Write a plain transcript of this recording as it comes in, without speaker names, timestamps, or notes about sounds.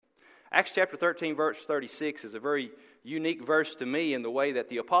Acts chapter 13, verse 36 is a very unique verse to me in the way that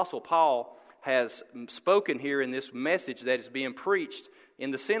the Apostle Paul has spoken here in this message that is being preached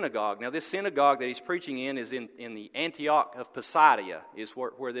in the synagogue. Now, this synagogue that he's preaching in is in the Antioch of Pisidia, is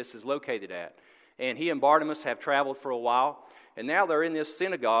where this is located at. And he and Barnabas have traveled for a while, and now they're in this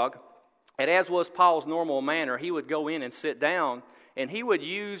synagogue. And as was Paul's normal manner, he would go in and sit down, and he would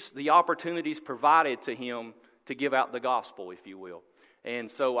use the opportunities provided to him to give out the gospel, if you will.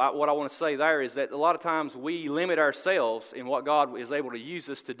 And so what I want to say there is that a lot of times we limit ourselves in what God is able to use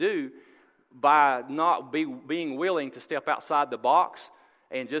us to do by not being willing to step outside the box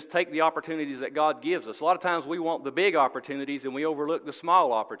and just take the opportunities that God gives us. A lot of times we want the big opportunities and we overlook the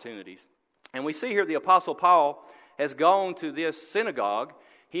small opportunities. And we see here the Apostle Paul has gone to this synagogue,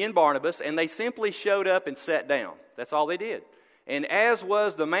 he and Barnabas, and they simply showed up and sat down. That's all they did. And as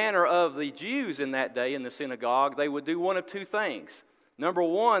was the manner of the Jews in that day in the synagogue, they would do one of two things. Number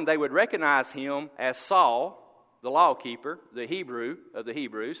one, they would recognize him as Saul, the lawkeeper, the Hebrew of the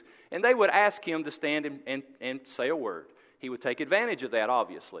Hebrews, and they would ask him to stand and say a word. He would take advantage of that,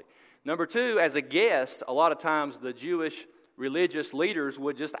 obviously. Number two, as a guest, a lot of times the Jewish religious leaders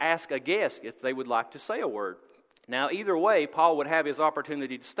would just ask a guest if they would like to say a word. Now, either way, Paul would have his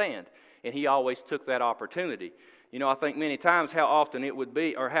opportunity to stand, and he always took that opportunity. You know, I think many times how often it would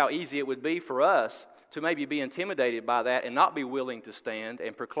be, or how easy it would be for us to maybe be intimidated by that and not be willing to stand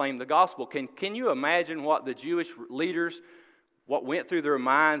and proclaim the gospel. Can you imagine what the Jewish leaders, what went through their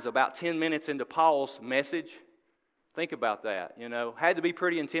minds about 10 minutes into Paul's message? Think about that, you know. Had to be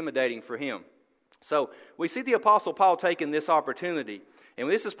pretty intimidating for him. So we see the Apostle Paul taking this opportunity. And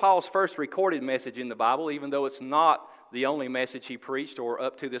this is Paul's first recorded message in the Bible, even though it's not the only message he preached, or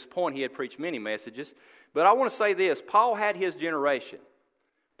up to this point he had preached many messages. But I want to say this, Paul had his generation.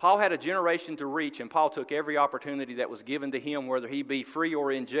 Paul had a generation to reach, and Paul took every opportunity that was given to him, whether he be free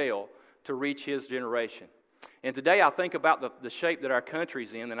or in jail, to reach his generation. And today I think about the shape that our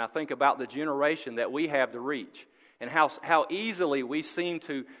country's in, and I think about the generation that we have to reach, and how easily we seem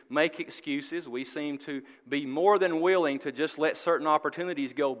to make excuses. We seem to be more than willing to just let certain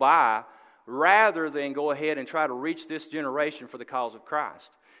opportunities go by, rather than go ahead and try to reach this generation for the cause of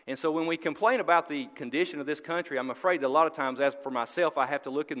Christ. And so when we complain about the condition of this country, I'm afraid that a lot of times, as for myself, I have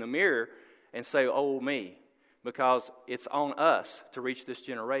to look in the mirror and say, oh me, because it's on us to reach this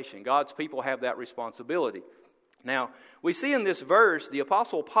generation. God's people have that responsibility. Now, we see in this verse, the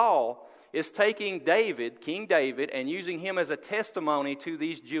Apostle Paul is taking David, King David, and using him as a testimony to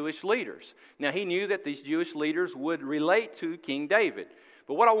these Jewish leaders. Now, he knew that these Jewish leaders would relate to King David.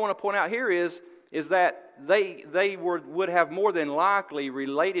 But what I want to point out here is that they would have more than likely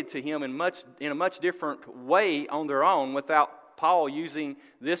related to him in a much different way on their own without Paul using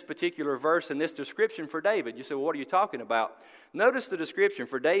this particular verse and this description for David. You say, well, what are you talking about? Notice the description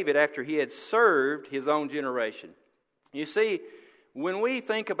for David after he had served his own generation. You see, when we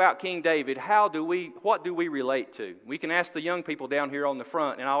think about King David, what do we relate to? We can ask the young people down here on the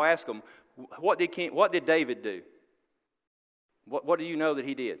front, and I'll ask them, what did David do? What do you know that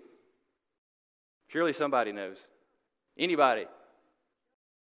he did? Surely somebody knows. Anybody?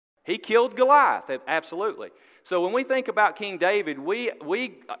 He killed Goliath, absolutely. So when we think about King David, we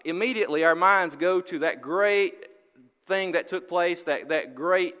immediately, our minds go to that great thing that took place, that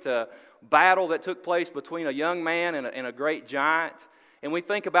great battle that took place between a young man and a great giant. And we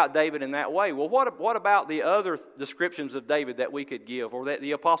think about David in that way. Well, what about the other descriptions of David that we could give, or that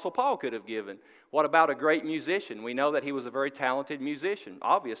the Apostle Paul could have given? What about a great musician? We know that he was a very talented musician,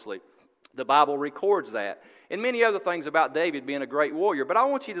 obviously. The Bible records that. And many other things about David being a great warrior. But I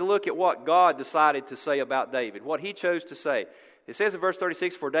want you to look at what God decided to say about David, what he chose to say. It says in verse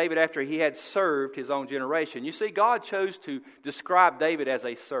 36, for David after he had served his own generation. You see, God chose to describe David as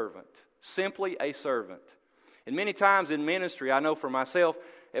a servant, simply a servant. And many times in ministry, I know for myself,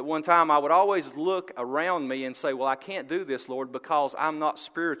 at one time I would always look around me and say, well, I can't do this, Lord, because I'm not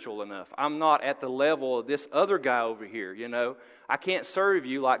spiritual enough. I'm not at the level of this other guy over here, you know. I can't serve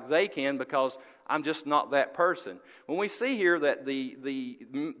you like they can because I'm just not that person. When we see here that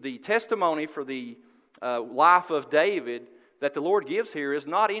the testimony for the life of David that the Lord gives here is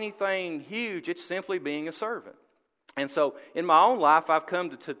not anything huge, it's simply being a servant. And so in my own life, I've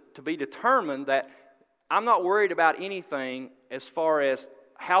come to be determined that I'm not worried about anything as far as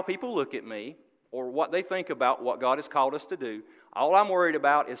how people look at me or what they think about what God has called us to do. All I'm worried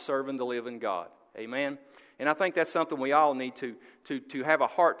about is serving the living God. Amen? And I think that's something we all need to have a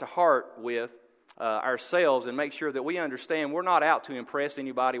heart-to-heart with ourselves and make sure that we understand we're not out to impress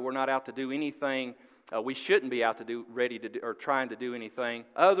anybody. We're not out to do anything. We shouldn't be out to do, ready to do, or trying to do anything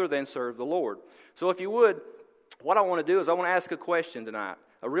other than serve the Lord. So if you would, what I want to do is I want to ask a question tonight.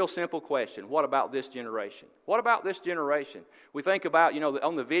 a real simple question. What about this generation? What about this generation? We think about,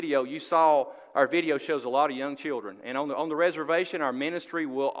 on the video, you saw, our video shows a lot of young children. And on the reservation, our ministry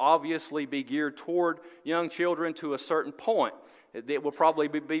will obviously be geared toward young children to a certain point. It will probably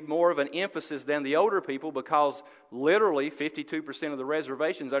be more of an emphasis than the older people because literally 52% of the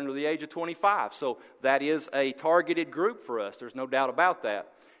reservation is under the age of 25. So that is a targeted group for us. There's no doubt about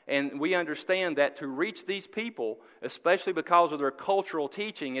that. And we understand that to reach these people, especially because of their cultural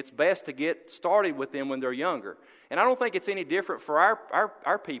teaching, it's best to get started with them when they're younger. And I don't think it's any different for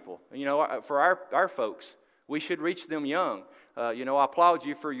our people, for our folks. We should reach them young. I applaud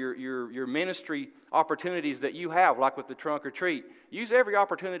you for your ministry opportunities that you have, like with the trunk or treat. Use every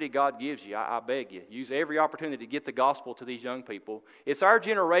opportunity God gives you. I beg you. Use every opportunity to get the gospel to these young people. It's our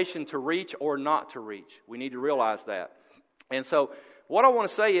generation to reach or not to reach. We need to realize that. And so what I want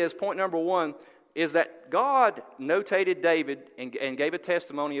to say is, point number one, is that God notated David and gave a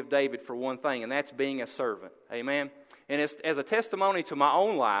testimony of David for one thing, and that's being a servant. Amen? And as a testimony to my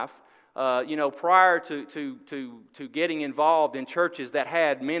own life, prior to getting involved in churches that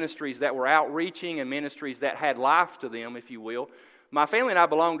had ministries that were outreaching and ministries that had life to them, if you will, my family and I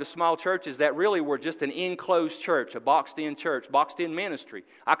belonged to small churches that really were just an enclosed church, a boxed-in church, boxed-in ministry.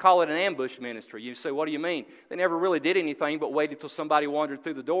 I call it an ambush ministry. You say, what do you mean? They never really did anything but waited until somebody wandered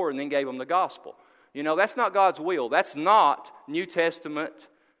through the door and then gave them the gospel. That's not God's will. That's not New Testament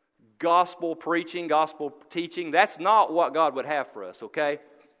gospel preaching, gospel teaching. That's not what God would have for us, okay?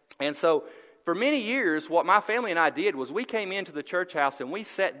 And so, for many years, what my family and I did was we came into the church house and we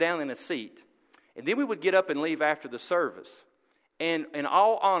sat down in a seat. And then we would get up and leave after the service. And in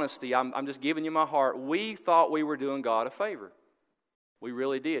all honesty, I'm just giving you my heart, we thought we were doing God a favor. We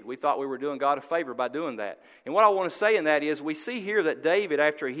really did. We thought we were doing God a favor by doing that. And what I want to say in that is, we see here that David,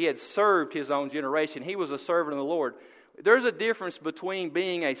 after he had served his own generation, he was a servant of the Lord. There's a difference between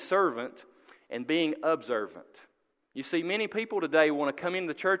being a servant and being observant. You see, many people today want to come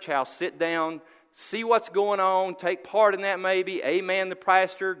into the church house, sit down, see what's going on, take part in that maybe, amen the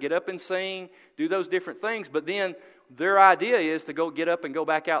pastor, get up and sing, do those different things, but then their idea is to get up and go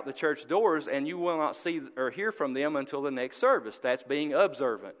back out the church doors, and you will not see or hear from them until the next service. That's being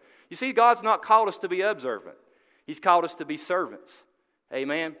observant. You see, God's not called us to be observant. He's called us to be servants.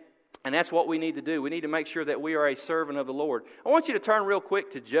 Amen? And that's what we need to do. We need to make sure that we are a servant of the Lord. I want you to turn real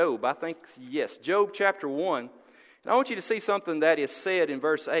quick to Job. Job chapter 1. And I want you to see something that is said in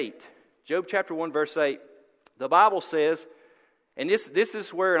verse 8. Job chapter 1, verse 8. The Bible says, and this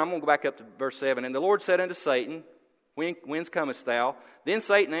is where, and I'm going to go back up to verse 7. And the Lord said unto Satan, Whence comest thou? Then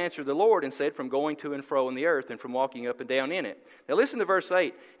Satan answered the Lord and said, From going to and fro in the earth, and from walking up and down in it. Now listen to verse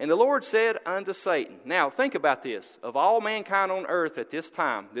 8. And the Lord said unto Satan. Now think about this. Of all mankind on earth at this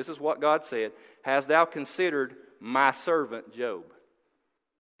time, this is what God said, Hast thou considered my servant Job?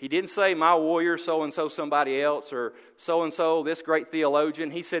 He didn't say my warrior, so-and-so somebody else, or so-and-so this great theologian.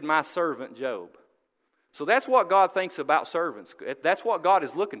 He said my servant Job. So that's what God thinks about servants. That's what God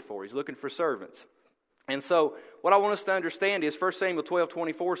is looking for. He's looking for servants. And so what I want us to understand is 1 Samuel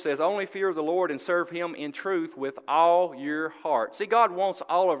 12:24 says, Only fear the Lord and serve Him in truth with all your heart. See, God wants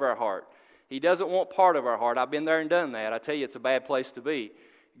all of our heart. He doesn't want part of our heart. I've been there and done that. I tell you, it's a bad place to be.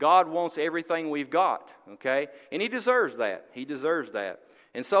 God wants everything we've got, okay? And He deserves that. He deserves that.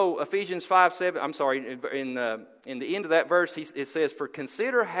 And so Ephesians 5:7, in the end of that verse, it says, For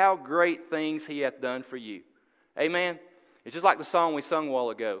consider how great things He hath done for you. Amen? It's just like the song we sung a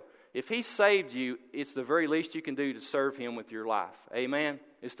while ago. If He saved you, it's the very least you can do to serve Him with your life. Amen?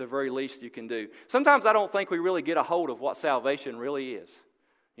 It's the very least you can do. Sometimes I don't think we really get a hold of what salvation really is.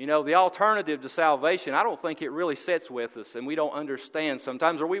 The alternative to salvation, I don't think it really sits with us, and we don't understand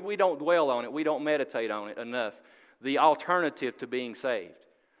sometimes, or we don't dwell on it, we don't meditate on it enough, the alternative to being saved.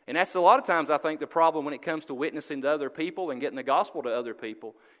 And that's a lot of times, I think, the problem when it comes to witnessing to other people and getting the gospel to other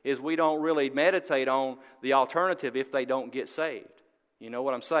people, is we don't really meditate on the alternative if they don't get saved. You know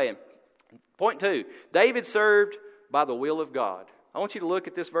what I'm saying? Point 2, David served by the will of God. I want you to look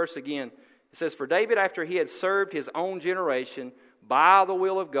at this verse again. It says, For David, after he had served his own generation by the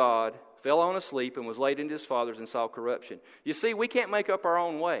will of God, fell on asleep and was laid into his fathers and saw corruption. You see, we can't make up our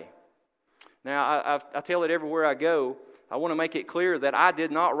own way. Now, I tell it everywhere I go. I want to make it clear that I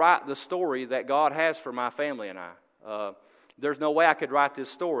did not write the story that God has for my family and I. There's no way I could write this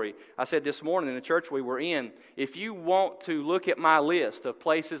story. I said this morning in the church we were in, if you want to look at my list of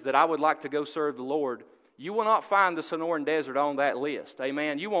places that I would like to go serve the Lord, you will not find the Sonoran Desert on that list.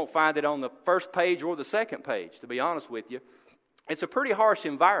 Amen? You won't find it on the first page or the second page, to be honest with you. It's a pretty harsh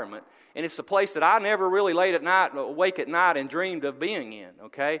environment, and it's a place that I never really laid at night, awake at night and dreamed of being in,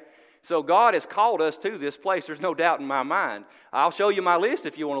 okay? So God has called us to this place. There's no doubt in my mind. I'll show you my list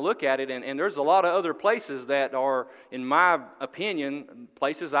if you want to look at it, and there's a lot of other places that are, in my opinion,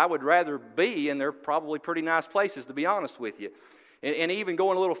 places I would rather be, and they're probably pretty nice places, to be honest with you. And even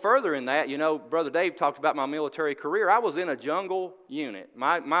going a little further in that, Brother Dave talked about my military career. I was in a jungle unit.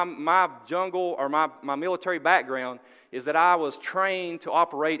 My jungle, or my military background, is that I was trained to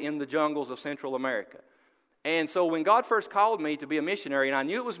operate in the jungles of Central America. And so when God first called me to be a missionary, and I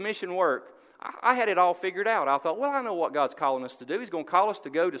knew it was mission work, I had it all figured out. I thought, well, I know what God's calling us to do. He's going to call us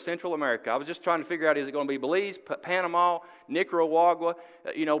to go to Central America. I was just trying to figure out, is it going to be Belize, Panama, Nicaragua,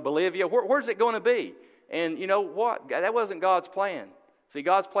 Bolivia? Where's it going to be? And you know what? That wasn't God's plan. See,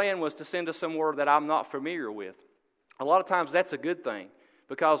 God's plan was to send us somewhere that I'm not familiar with. A lot of times that's a good thing.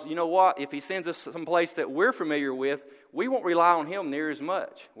 Because you know what? If He sends us someplace that we're familiar with, we won't rely on Him near as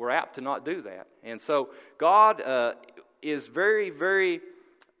much. We're apt to not do that. And so God is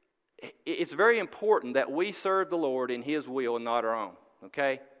it's very important that we serve the Lord in His will and not our own.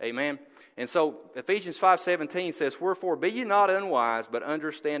 Okay? Amen? And so Ephesians 5:17 says, "Wherefore be ye not unwise, but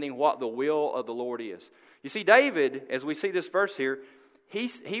understanding what the will of the Lord is." You see, David, as we see this verse here,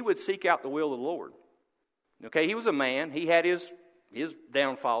 he would seek out the will of the Lord. Okay? He was a man. He had his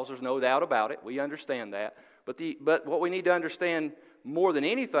downfalls. There's no doubt about it. We understand that. But what we need to understand more than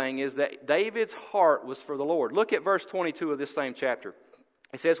anything is that David's heart was for the Lord. Look at verse 22 of this same chapter.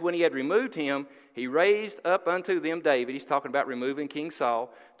 It says, "When he had removed him, he raised up unto them David," he's talking about removing King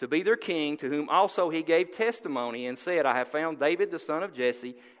Saul, "to be their king, to whom also he gave testimony, and said, I have found David the son of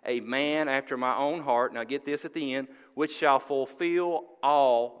Jesse, a man after my own heart." Now get this at the end, "which shall fulfill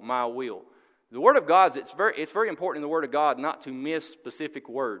all my will." The Word of God, it's very important in the Word of God not to miss specific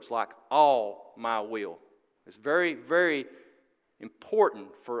words like all my will. It's very, very important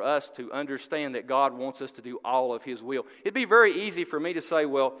for us to understand that God wants us to do all of His will. It'd be very easy for me to say,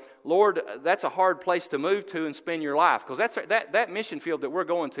 well, Lord, that's a hard place to move to and spend your life. Because that mission field that we're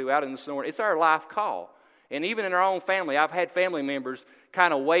going to out in the snow, it's our life call. And even in our own family, I've had family members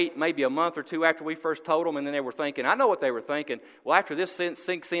kind of wait maybe a month or two after we first told them, and then they were thinking, I know what they were thinking, well, after this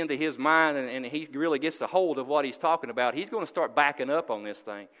sinks into his mind and he really gets a hold of what he's talking about, he's going to start backing up on this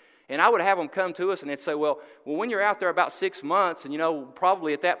thing. And I would have them come to us and they'd say, well, when you're out there about 6 months, and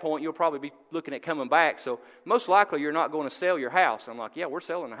probably at that point you'll probably be looking at coming back, so most likely you're not going to sell your house. I'm like, yeah, we're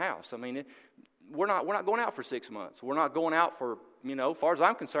selling the house. I mean, we're not going out for 6 months. We're not going out for, as far as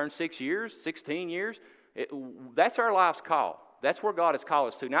I'm concerned, 6 years, 16 years. That's our life's call. That's where God has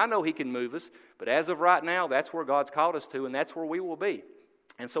called us to. Now, I know He can move us, but as of right now, that's where God's called us to, and that's where we will be.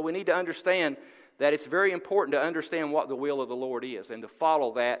 And so we need to understand that it's very important to understand what the will of the Lord is and to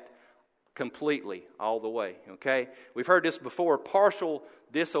follow that completely all the way, okay? We've heard this before. Partial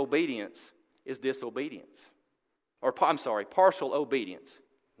disobedience is disobedience. Partial obedience.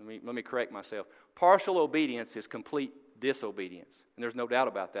 Let me correct myself. Partial obedience is complete disobedience. And there's no doubt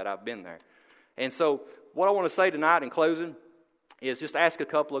about that. I've been there. And so what I want to say tonight in closing is just ask a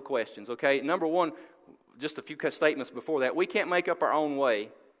couple of questions, okay? Number one, just a few statements before that. We can't make up our own way,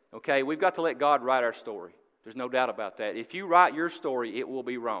 okay? We've got to let God write our story. There's no doubt about that. If you write your story, it will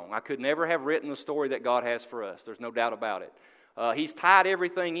be wrong. I could never have written the story that God has for us. There's no doubt about it. He's tied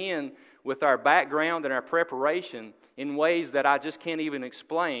everything in with our background and our preparation in ways that I just can't even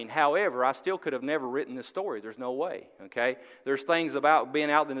explain. However, I still could have never written this story. There's no way, okay? There's things about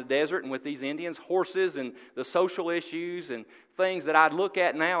being out in the desert and with these Indians, horses and the social issues and things that I'd look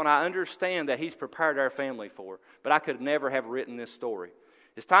at now and I understand that He's prepared our family for. But I could never have written this story.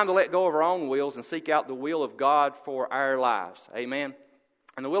 It's time to let go of our own wills and seek out the will of God for our lives. Amen?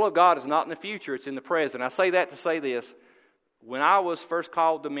 And the will of God is not in the future, it's in the present. I say that to say this. When I was first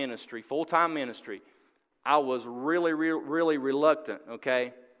called to ministry, full-time ministry, I was really, really reluctant,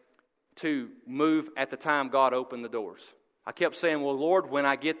 okay, to move at the time God opened the doors. I kept saying, well, Lord, when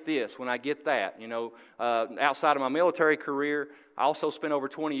I get this, when I get that. Outside of my military career, I also spent over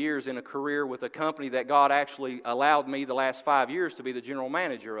 20 years in a career with a company that God actually allowed me the last 5 years to be the general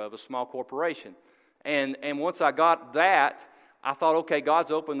manager of, a small corporation. And once I got that, I thought, okay, God's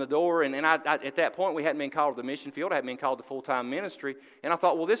opened the door, and I at that point we hadn't been called to the mission field, I hadn't been called to full-time ministry, and I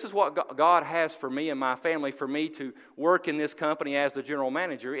thought, well, this is what God has for me and my family, for me to work in this company as the general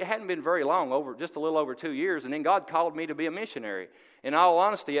manager. It hadn't been very long, just a little over 2 years, and then God called me to be a missionary. In all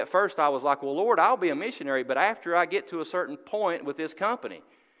honesty, at first I was like, well, Lord, I'll be a missionary, but after I get to a certain point with this company.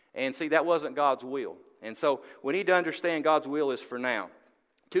 And see, that wasn't God's will. And so we need to understand God's will is for now.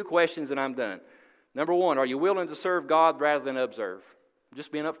 2 questions and I'm done. Number 1, are you willing to serve God rather than observe?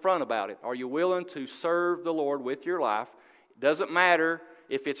 Just being upfront about it. Are you willing to serve the Lord with your life? It doesn't matter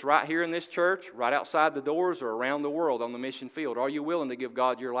if it's right here in this church, right outside the doors, or around the world on the mission field, are you willing to give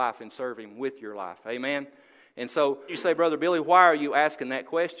God your life and serve Him with your life? Amen? And so you say, Brother Billy, why are you asking that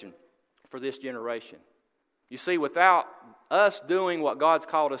question for this generation? You see, without us doing what God's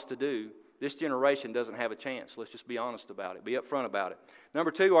called us to do, this generation doesn't have a chance. Let's just be honest about it. Be upfront about it.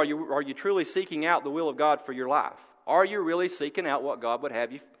 Number two, are you truly seeking out the will of God for your life? Are you really seeking out what God would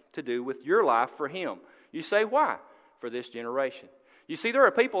have you to do with your life for Him? You say, why? For this generation. You see, there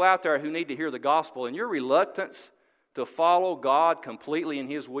are people out there who need to hear the gospel, and your reluctance to follow God completely in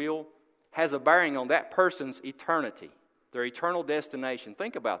His will has a bearing on that person's eternity, their eternal destination.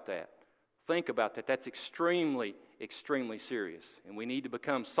 Think about that. Think about that. That's extremely, extremely serious. And we need to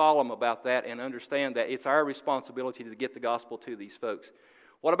become solemn about that and understand that it's our responsibility to get the gospel to these folks.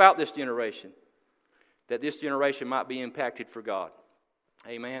 What about this generation? That this generation might be impacted for God.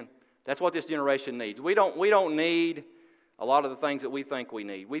 Amen. That's what this generation needs. We don't need a lot of the things that we think we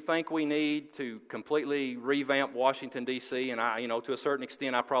need. We think we need to completely revamp Washington, D.C., and to a certain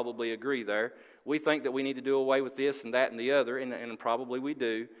extent, I probably agree there. We think that we need to do away with this and that and the other, and probably we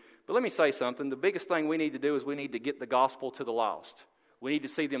do. But let me say something. The biggest thing we need to do is we need to get the gospel to the lost. We need to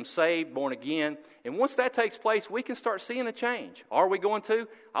see them saved, born again. And once that takes place, we can start seeing a change. Are we going to?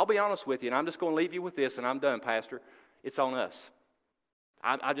 I'll be honest with you, and I'm just going to leave you with this, and I'm done, Pastor. It's on us.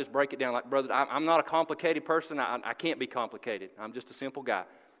 I just break it down like, brother, I'm not a complicated person. I can't be complicated. I'm just a simple guy.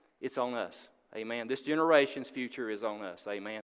 It's on us. Amen. This generation's future is on us. Amen.